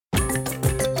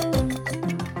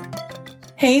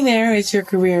Hey there, it's your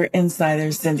career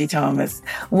insider, Cindy Thomas,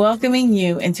 welcoming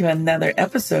you into another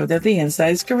episode of the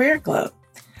Insiders Career Club.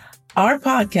 Our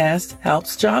podcast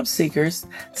helps job seekers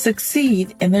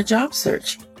succeed in their job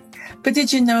search. But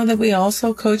did you know that we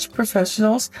also coach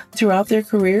professionals throughout their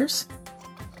careers?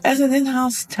 As an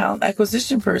in-house talent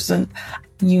acquisition person,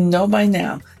 you know by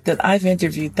now that I've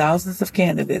interviewed thousands of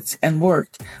candidates and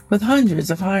worked with hundreds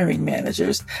of hiring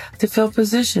managers to fill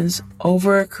positions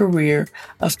over a career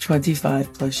of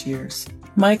 25 plus years.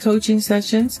 My coaching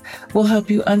sessions will help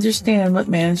you understand what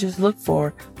managers look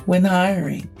for when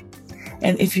hiring.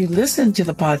 And if you listen to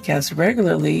the podcast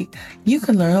regularly, you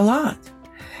can learn a lot.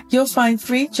 You'll find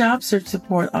free job search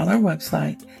support on our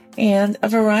website and a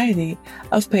variety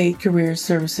of paid career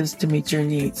services to meet your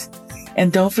needs.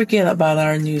 And don't forget about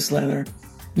our newsletter.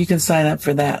 You can sign up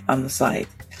for that on the site.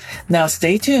 Now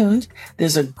stay tuned.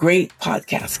 There's a great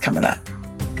podcast coming up.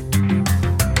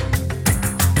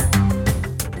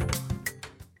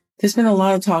 There's been a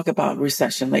lot of talk about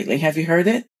recession lately. Have you heard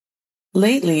it?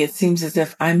 Lately, it seems as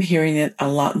if I'm hearing it a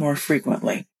lot more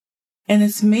frequently. And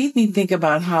it's made me think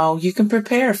about how you can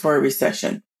prepare for a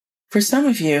recession. For some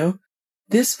of you,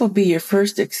 this will be your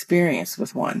first experience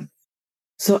with one.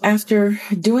 So after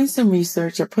doing some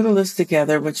research, I put a list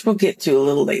together, which we'll get to a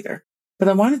little later. But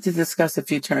I wanted to discuss a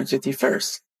few terms with you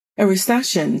first. A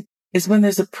recession is when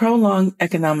there's a prolonged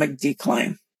economic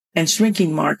decline and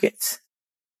shrinking markets.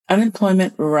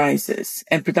 Unemployment rises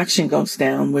and production goes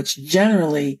down, which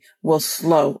generally will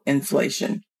slow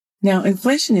inflation. Now,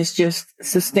 inflation is just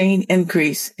sustained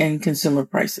increase in consumer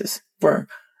prices for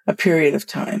a period of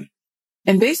time.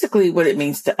 And basically what it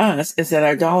means to us is that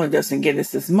our dollar doesn't get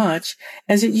us as much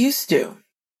as it used to.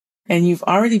 And you've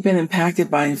already been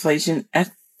impacted by inflation at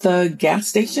the gas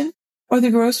station or the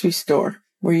grocery store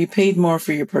where you paid more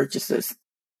for your purchases.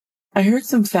 I heard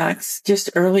some facts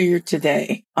just earlier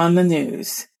today on the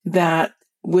news that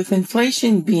with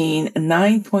inflation being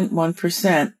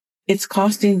 9.1%, it's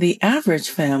costing the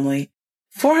average family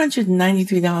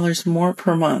 $493 more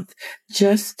per month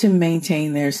just to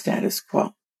maintain their status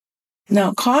quo.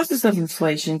 Now, causes of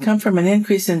inflation come from an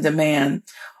increase in demand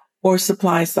or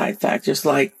supply side factors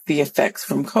like the effects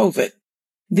from COVID.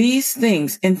 These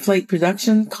things inflate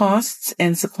production costs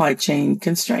and supply chain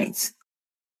constraints.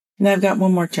 Now, I've got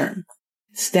one more term,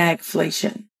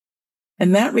 stagflation.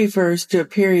 And that refers to a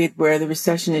period where the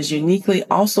recession is uniquely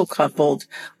also coupled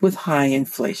with high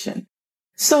inflation.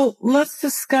 So let's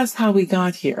discuss how we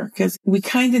got here, because we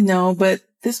kind of know, but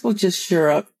this will just shore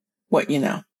up what you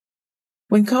know.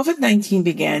 When COVID-19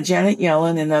 began, Janet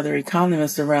Yellen and other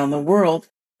economists around the world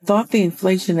thought the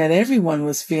inflation that everyone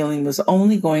was feeling was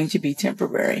only going to be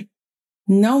temporary.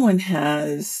 No one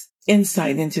has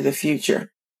insight into the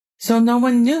future, so no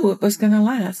one knew it was going to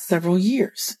last several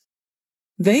years.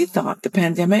 They thought the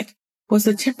pandemic was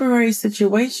a temporary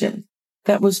situation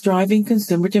that was driving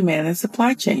consumer demand and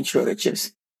supply chain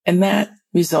shortages, and that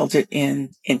resulted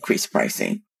in increased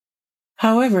pricing.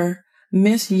 However,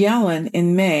 Ms. Yellen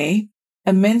in May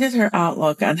amended her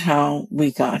outlook on how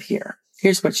we got here.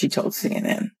 Here's what she told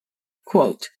CNN.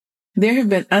 Quote, there have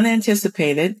been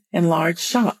unanticipated and large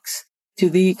shocks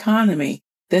to the economy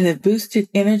that have boosted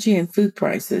energy and food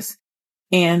prices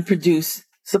and produced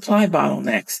supply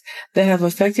bottlenecks that have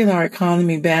affected our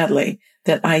economy badly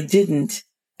that I didn't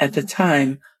at the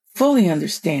time fully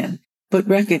understand, but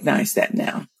recognize that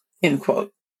now, end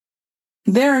quote.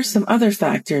 There are some other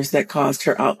factors that caused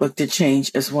her outlook to change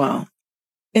as well.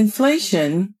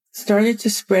 Inflation started to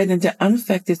spread into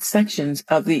unaffected sections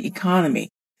of the economy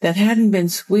that hadn't been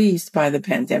squeezed by the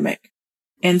pandemic,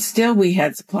 and still we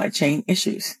had supply chain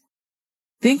issues.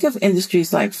 Think of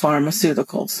industries like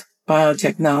pharmaceuticals,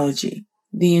 biotechnology,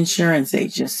 the insurance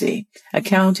agency,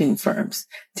 accounting firms,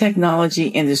 technology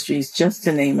industries, just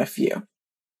to name a few.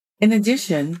 In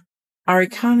addition, our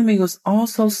economy was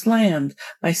also slammed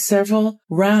by several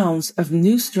rounds of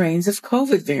new strains of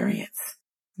COVID variants.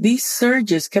 These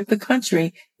surges kept the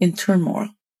country in turmoil.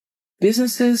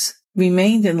 Businesses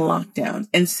remained in lockdown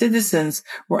and citizens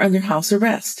were under house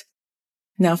arrest.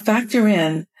 Now factor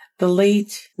in the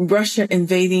late Russia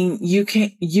invading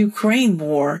Ukraine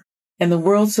war, and the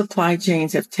world supply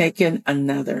chains have taken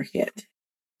another hit.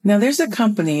 Now there's a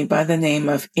company by the name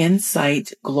of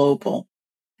Insight Global.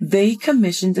 They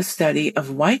commissioned a study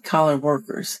of white-collar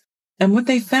workers, and what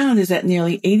they found is that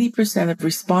nearly 80% of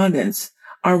respondents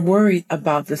are worried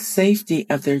about the safety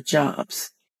of their jobs.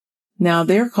 Now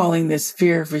they're calling this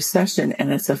fear of recession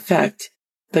and its effect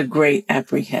the Great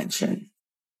Apprehension.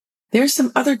 There's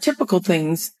some other typical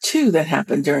things too that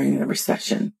happen during the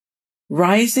recession.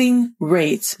 Rising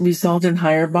rates result in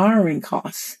higher borrowing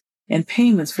costs and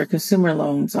payments for consumer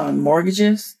loans on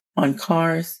mortgages, on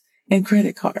cars and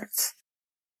credit cards.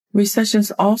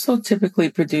 Recessions also typically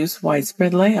produce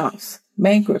widespread layoffs,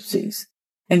 bankruptcies,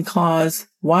 and cause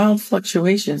wild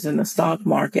fluctuations in the stock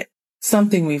market,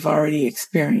 something we've already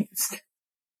experienced.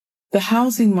 The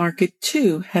housing market,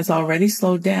 too, has already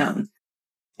slowed down.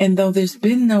 And though there's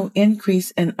been no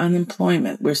increase in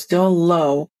unemployment, we're still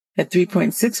low at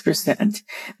 3.6%,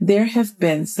 there have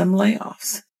been some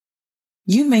layoffs.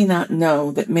 You may not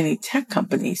know that many tech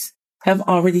companies have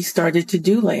already started to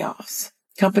do layoffs.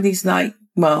 Companies like,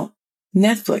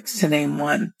 Netflix, to name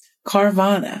one,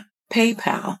 Carvana,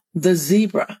 PayPal, The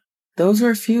Zebra. Those are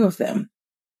a few of them.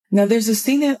 Now, there's a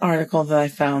CNET article that I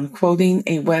found quoting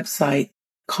a website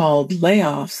called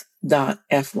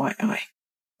layoffs.fyi.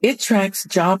 It tracks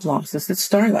job losses at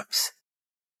startups.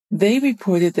 They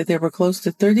reported that there were close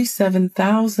to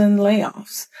 37,000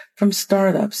 layoffs from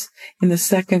startups in the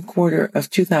second quarter of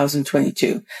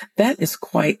 2022. That is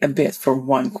quite a bit for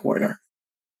one quarter.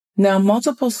 Now,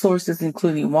 multiple sources,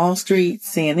 including Wall Street,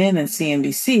 CNN, and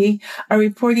CNBC, are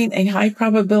reporting a high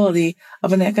probability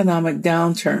of an economic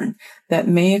downturn that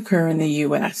may occur in the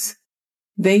U.S.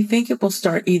 They think it will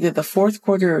start either the fourth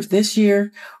quarter of this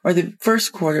year or the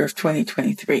first quarter of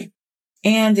 2023,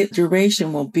 and its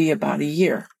duration will be about a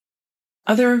year.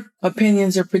 Other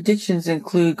opinions or predictions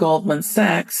include Goldman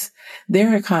Sachs.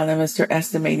 Their economists are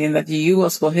estimating that the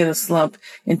U.S. will hit a slump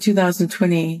in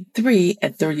 2023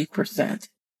 at 30%.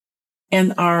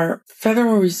 And our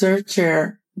Federal Reserve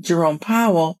Chair, Jerome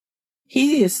Powell,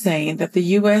 he is saying that the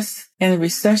U.S. and a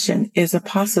recession is a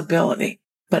possibility,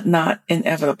 but not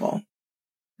inevitable.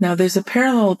 Now, there's a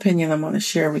parallel opinion I want to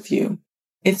share with you.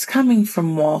 It's coming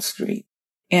from Wall Street,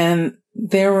 and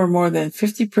there were more than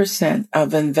 50%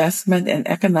 of investment and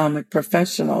economic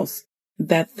professionals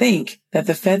that think that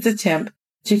the Fed's attempt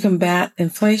to combat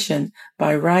inflation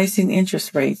by rising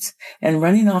interest rates and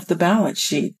running off the balance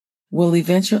sheet will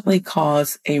eventually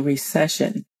cause a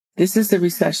recession. This is the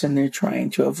recession they're trying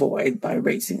to avoid by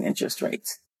raising interest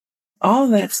rates. All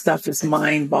of that stuff is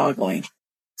mind-boggling.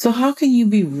 So how can you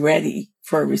be ready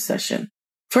for a recession?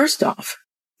 First off,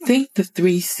 think the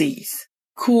 3 C's: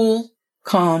 cool,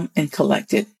 calm, and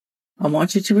collected. I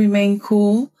want you to remain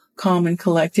cool, calm, and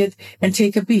collected and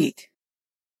take a beat.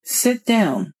 Sit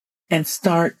down and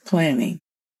start planning.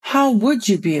 How would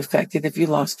you be affected if you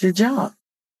lost your job?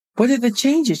 What are the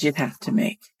changes you'd have to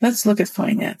make? Let's look at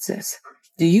finances.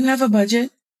 Do you have a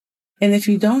budget? And if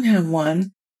you don't have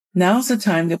one, now's the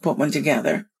time to put one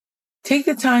together. Take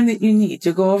the time that you need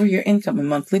to go over your income and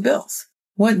monthly bills.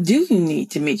 What do you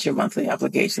need to meet your monthly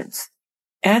obligations?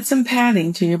 Add some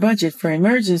padding to your budget for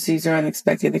emergencies or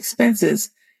unexpected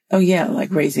expenses. Oh yeah,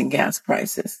 like raising gas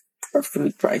prices or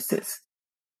food prices.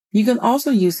 You can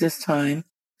also use this time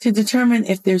to determine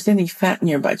if there's any fat in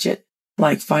your budget,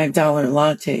 like $5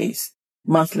 lattes,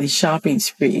 monthly shopping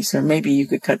sprees, or maybe you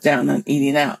could cut down on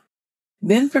eating out.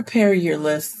 Then prepare your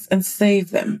lists and save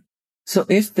them. So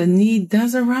if the need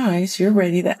does arise, you're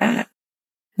ready to act.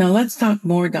 Now let's talk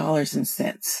more dollars and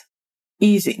cents.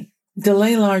 Easy.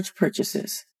 Delay large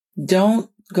purchases. Don't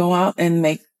go out and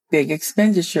make big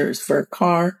expenditures for a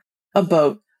car, a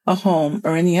boat, a home,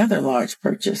 or any other large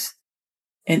purchase.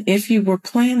 And if you were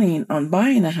planning on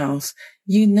buying a house,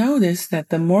 you notice that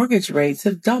the mortgage rates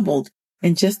have doubled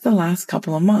in just the last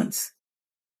couple of months.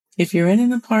 If you're in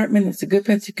an apartment, it's a good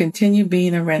bet to continue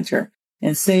being a renter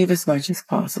and save as much as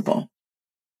possible.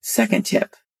 Second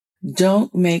tip,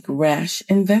 don't make rash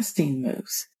investing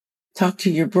moves. Talk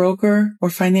to your broker or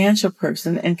financial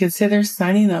person and consider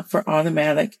signing up for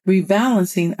automatic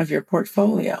rebalancing of your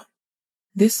portfolio.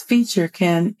 This feature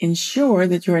can ensure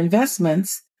that your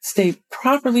investments stay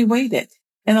properly weighted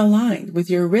and aligned with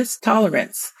your risk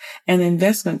tolerance and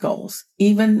investment goals,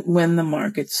 even when the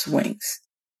market swings.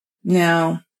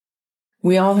 Now,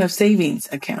 we all have savings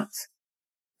accounts.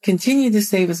 Continue to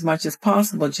save as much as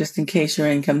possible just in case your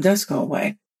income does go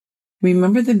away.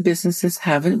 Remember that businesses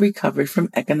haven't recovered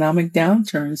from economic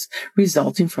downturns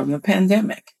resulting from the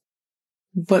pandemic.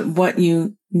 But what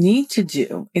you need to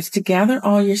do is to gather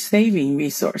all your saving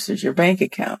resources, your bank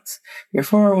accounts, your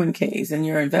 401ks, and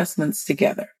your investments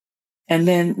together. And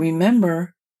then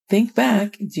remember, think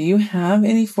back, do you have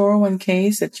any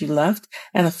 401ks that you left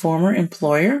at a former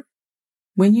employer?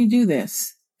 When you do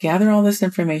this, gather all this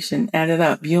information, add it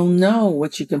up, you'll know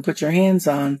what you can put your hands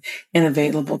on in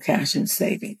available cash and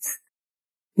savings.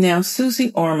 Now,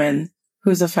 Susie Orman,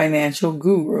 who's a financial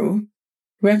guru,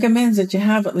 recommends that you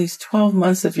have at least 12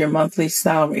 months of your monthly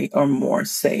salary or more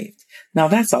saved. Now,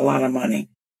 that's a lot of money,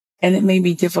 and it may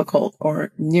be difficult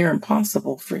or near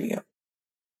impossible for you.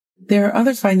 There are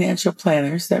other financial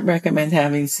planners that recommend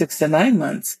having 6 to 9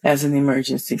 months as an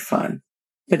emergency fund.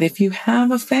 But if you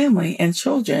have a family and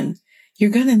children,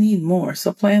 you're going to need more,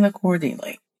 so plan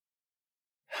accordingly.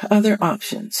 Other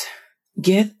options.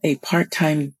 Get a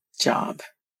part-time job.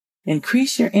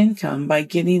 Increase your income by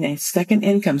getting a second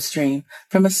income stream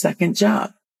from a second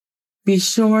job. Be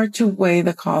sure to weigh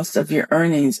the cost of your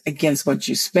earnings against what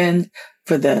you spend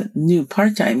for the new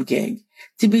part-time gig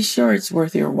to be sure it's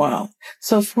worth your while.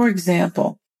 So, for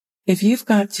example, if you've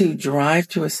got to drive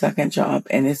to a second job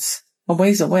and it's a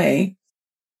ways away,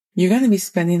 you're going to be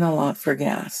spending a lot for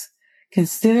gas.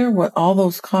 Consider what all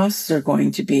those costs are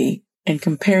going to be and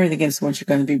compare it against what you're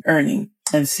going to be earning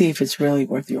and see if it's really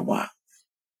worth your while.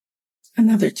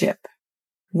 Another tip,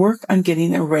 work on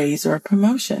getting a raise or a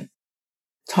promotion.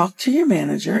 Talk to your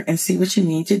manager and see what you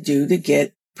need to do to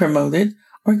get promoted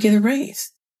or get a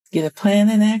raise. Get a plan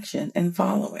in action and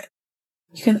follow it.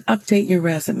 You can update your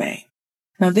resume.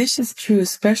 Now, this is true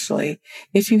especially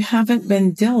if you haven't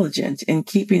been diligent in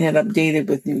keeping it updated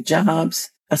with new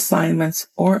jobs, assignments,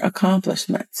 or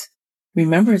accomplishments.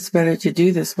 Remember, it's better to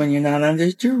do this when you're not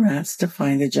under duress to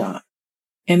find a job.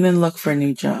 And then look for a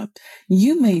new job.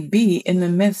 You may be in the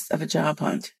midst of a job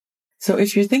hunt. So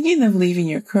if you're thinking of leaving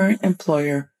your current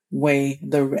employer, weigh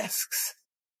the risks.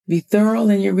 Be thorough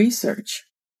in your research.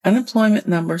 Unemployment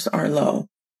numbers are low.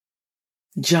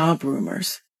 Job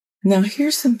rumors. Now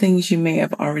here's some things you may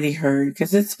have already heard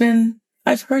because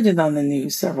I've heard it on the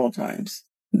news several times.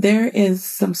 There is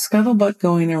some scuttlebutt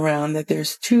going around that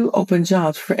there's 2 open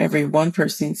jobs for every 1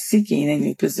 person seeking a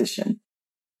new position.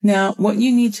 Now, what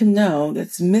you need to know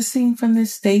that's missing from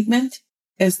this statement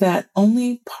is that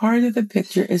only part of the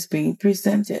picture is being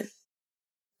presented.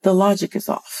 The logic is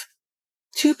off.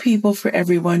 2 people for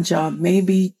every 1 job may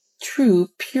be true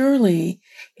purely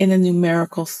in a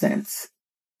numerical sense.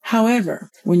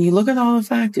 However, when you look at all the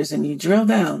factors and you drill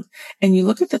down and you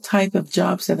look at the type of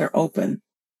jobs that are open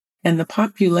and the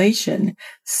population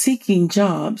seeking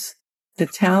jobs, the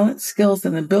talent, skills,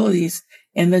 and abilities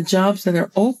and the jobs that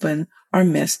are open are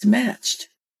mismatched.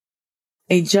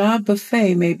 A job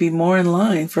buffet may be more in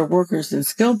line for workers in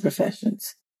skilled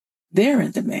professions. They're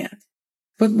in demand.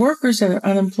 But workers that are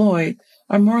unemployed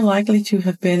are more likely to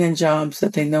have been in jobs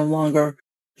that they no longer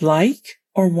like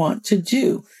or want to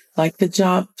do, like the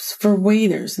jobs for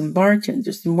waiters and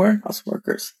bartenders and warehouse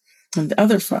workers and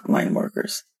other frontline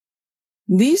workers.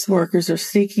 These workers are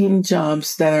seeking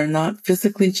jobs that are not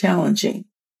physically challenging.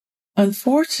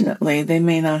 Unfortunately, they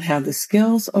may not have the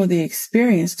skills or the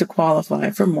experience to qualify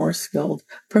for more skilled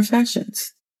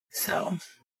professions. So,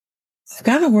 I've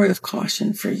got a word of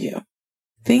caution for you.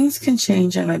 Things can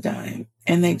change on a dime,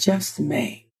 and they just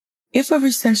may. If a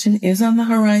recession is on the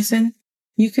horizon,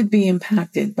 you could be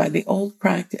impacted by the old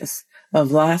practice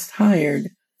of last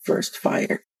hired, first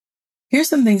fired. Here's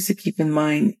some things to keep in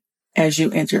mind as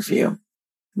you interview.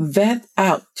 Vet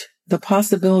out the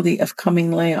possibility of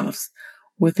coming layoffs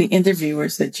with the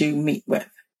interviewers that you meet with.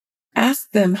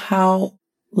 Ask them how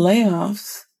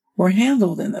layoffs were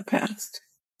handled in the past,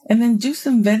 and then do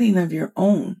some vetting of your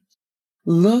own.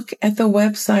 Look at the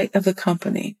website of the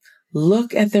company.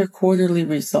 Look at their quarterly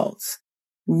results.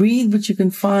 Read what you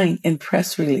can find in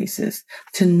press releases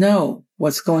to know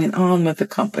what's going on with the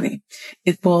company.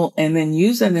 And then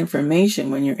use that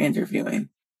information when you're interviewing.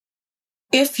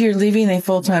 If you're leaving a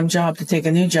full-time job to take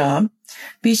a new job,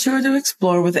 be sure to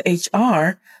explore with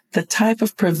HR the type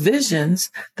of provisions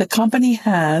the company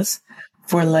has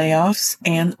for layoffs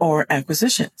and or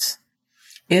acquisitions.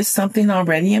 Is something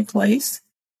already in place?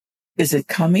 Is it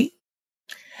coming?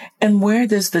 And where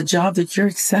does the job that you're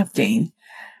accepting,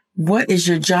 what is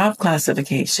your job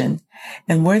classification,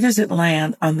 and where does it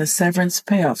land on the severance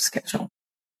payoff schedule?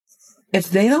 If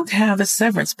they don't have a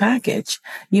severance package,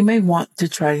 you may want to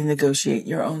try to negotiate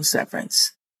your own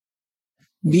severance.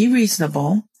 Be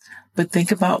reasonable, but think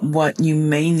about what you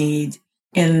may need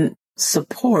in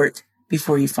support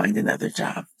before you find another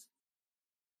job.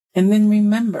 And then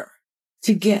remember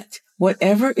to get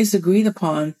whatever is agreed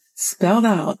upon spelled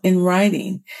out in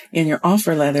writing in your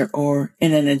offer letter or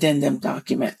in an addendum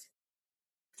document.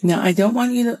 Now, I don't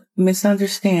want you to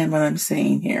misunderstand what I'm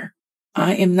saying here.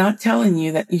 I am not telling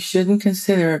you that you shouldn't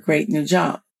consider a great new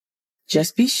job.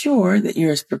 Just be sure that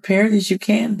you're as prepared as you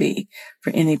can be for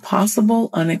any possible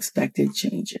unexpected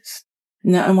changes.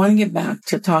 Now, I want to get back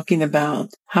to talking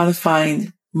about how to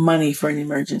find money for an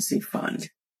emergency fund.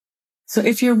 So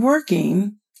if you're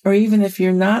working, or even if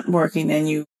you're not working and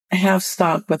you have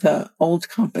stock with an old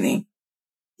company,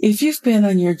 if you've been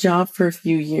on your job for a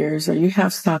few years or you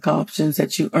have stock options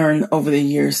that you earn over the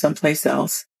years someplace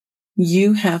else,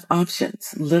 you have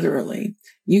options, literally.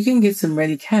 You can get some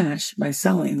ready cash by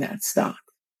selling that stock.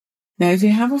 Now, if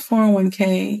you have a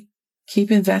 401k,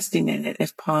 keep investing in it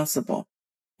if possible.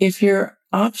 If your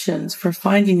options for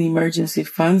finding emergency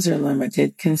funds are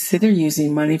limited, consider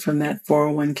using money from that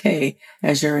 401k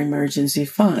as your emergency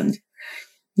fund.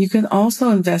 You can also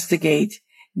investigate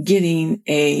getting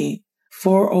a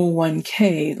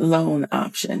 401k loan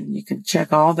option. You can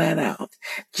check all that out.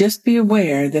 Just be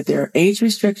aware that there are age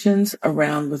restrictions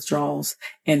around withdrawals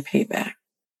and payback.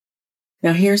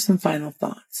 Now here's some final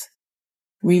thoughts.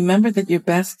 Remember that your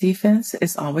best defense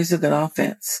is always a good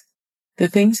offense. The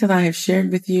things that I have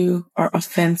shared with you are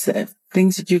offensive,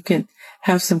 things that you can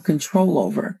have some control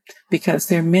over, because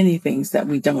there are many things that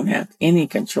we don't have any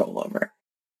control over.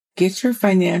 Get your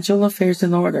financial affairs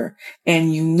in order,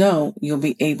 and you know you'll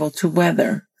be able to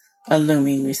weather a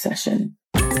looming recession.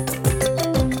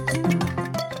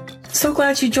 So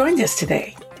glad you joined us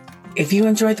today. If you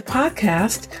enjoyed the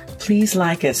podcast, please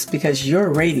like us because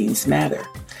your ratings matter.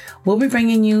 We'll be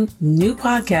bringing you new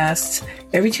podcasts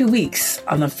every 2 weeks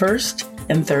on the first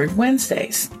and third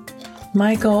Wednesdays.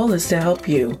 My goal is to help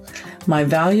you, my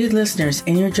valued listeners,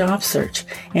 in your job search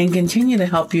and continue to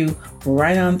help you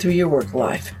right on through your work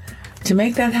life. To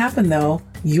make that happen, though,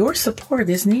 your support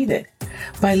is needed.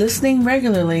 By listening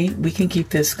regularly, we can keep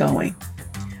this going.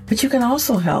 But you can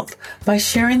also help by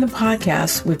sharing the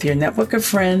podcast with your network of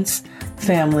friends,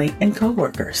 family, and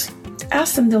coworkers.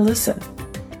 Ask them to listen.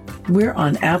 We're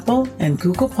on Apple and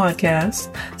Google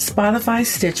Podcasts, Spotify,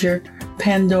 Stitcher,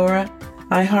 Pandora,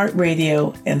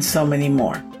 iHeartRadio, and so many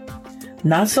more.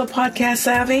 Not so podcast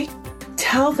savvy?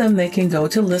 Tell them they can go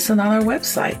to listen on our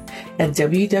website at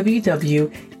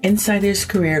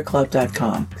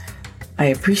www.insiderscareerclub.com. I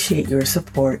appreciate your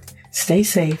support. Stay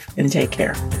safe and take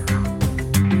care.